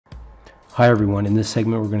Hi everyone, in this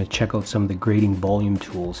segment we're going to check out some of the grading volume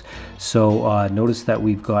tools. So notice that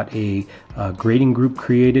we've got a grading group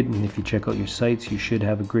created, and if you check out your sites you should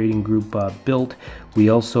have a grading group built. We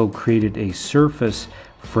also created a surface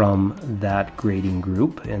from that grading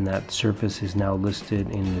group, and that surface is now listed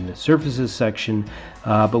in the surfaces section,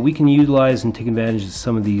 but we can utilize and take advantage of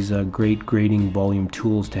some of these great grading volume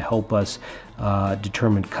tools to help us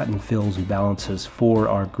determine cut and fills and balances for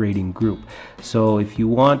our grading group. So if you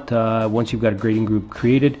want, once you've got a grading group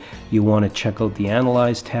created, you want to check out the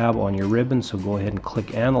Analyze tab on your ribbon, so go ahead and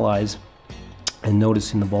click Analyze. And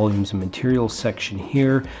notice in the volumes and materials section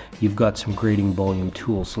here, you've got some grading volume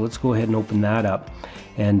tools. So let's go ahead and open that up.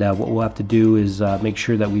 And what we'll have to do is make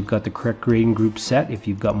sure that we've got the correct grading group set. If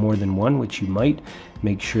you've got more than one, which you might,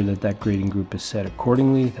 make sure that that grading group is set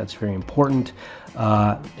accordingly. That's very important.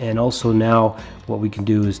 And also now what we can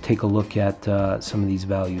do is take a look at some of these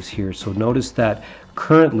values here. So notice that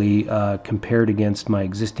currently compared against my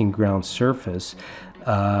existing ground surface,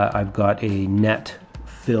 I've got a net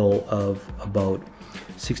fill of about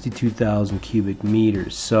 62,000 cubic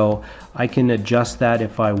meters. So I can adjust that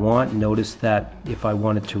if I want. Notice that if I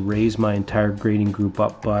wanted to raise my entire grading group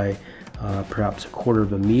up by perhaps 1/4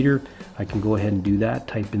 of a meter, I can go ahead and do that,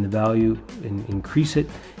 type in the value and increase it,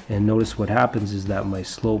 and notice what happens is that my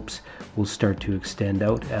slopes will start to extend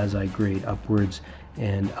out as I grade upwards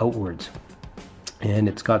and outwards. And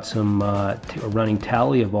it's got some a running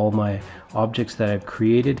tally of all my objects that I've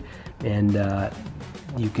created, and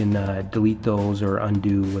you can delete those or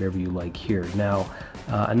undo whatever you like here. Now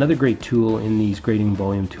another great tool in these grading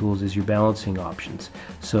volume tools is your balancing options.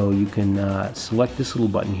 So you can select this little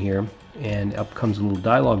button here, and up comes a little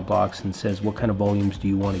dialog box and says what kind of volumes do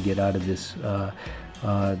you want to get out of this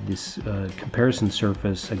comparison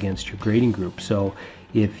surface against your grading group. So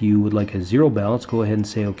if you would like a zero balance, go ahead and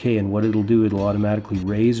say OK, and what it'll do, it'll automatically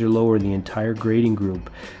raise or lower the entire grading group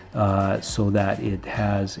so that it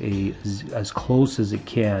has as close as it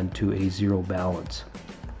can to a zero balance.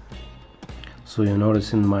 So you'll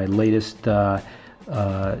notice in my latest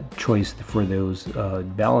choice for those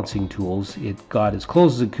balancing tools, it got as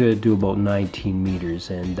close as it could to about 19 meters,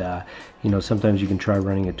 and you know, sometimes you can try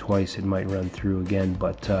running it twice, it might run through again,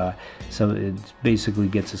 but so it basically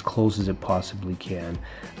gets as close as it possibly can.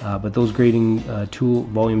 But those grading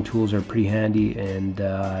volume tools are pretty handy, and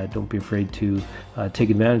don't be afraid to take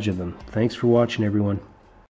advantage of them. Thanks for watching, everyone.